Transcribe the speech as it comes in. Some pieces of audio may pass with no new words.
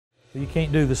You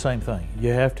can't do the same thing.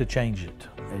 You have to change it,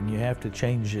 and you have to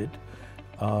change it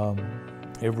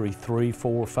every 3,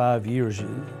 4, 5 years.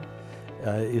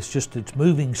 It's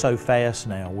moving so fast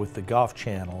now with the Golf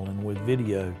Channel and with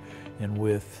video and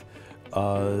with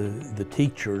the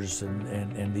teachers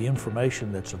and the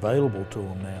information that's available to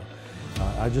them now.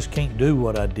 I just can't do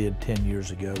what I did 10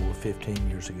 years ago or 15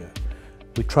 years ago.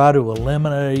 We try to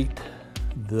eliminate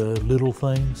the little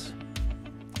things,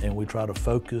 and we try to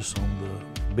focus on the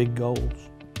big goals,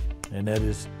 and that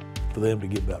is for them to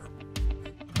get better.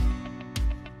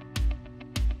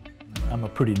 I'm a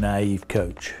pretty naive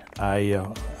coach.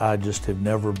 I just have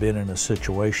never been in a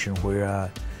situation where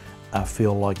I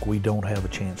feel like we don't have a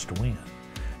chance to win.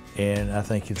 And I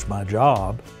think it's my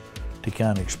job to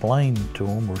kind of explain to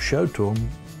them or show to them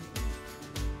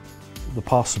the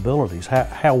possibilities,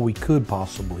 how we could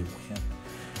possibly win.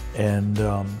 And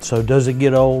so does it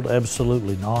get old?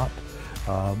 Absolutely not.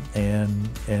 And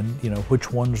you know,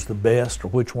 which one's the best or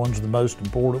which one's the most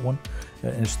important one?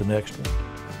 It's the next one.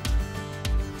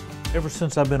 Ever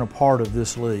since I've been a part of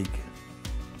this league,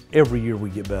 every year we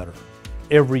get better.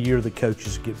 Every year the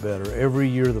coaches get better. Every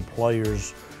year the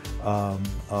players,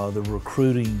 the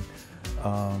recruiting,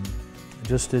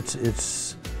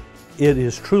 it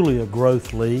is truly a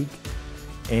growth league.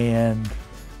 And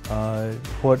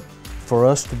for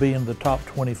us to be in the top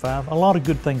 25, a lot of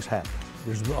good things happen.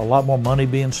 There's a lot more money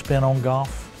being spent on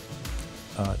golf.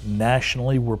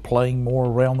 Nationally, we're playing more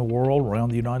around the world, around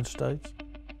the United States.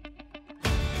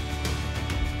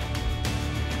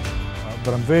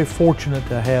 But I'm very fortunate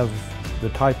to have the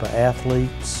type of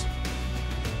athletes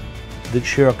that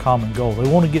share a common goal. They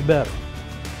want to get better,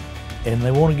 and they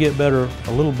want to get better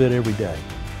a little bit every day.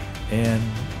 And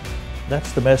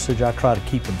that's the message I try to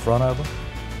keep in front of them.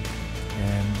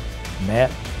 And Matt,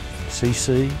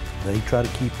 CC, they try to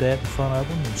keep that in front of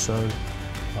them. And so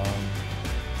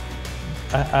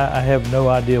I have no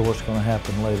idea what's going to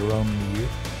happen later on in the year.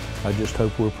 I just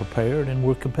hope we're prepared and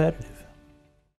we're competitive.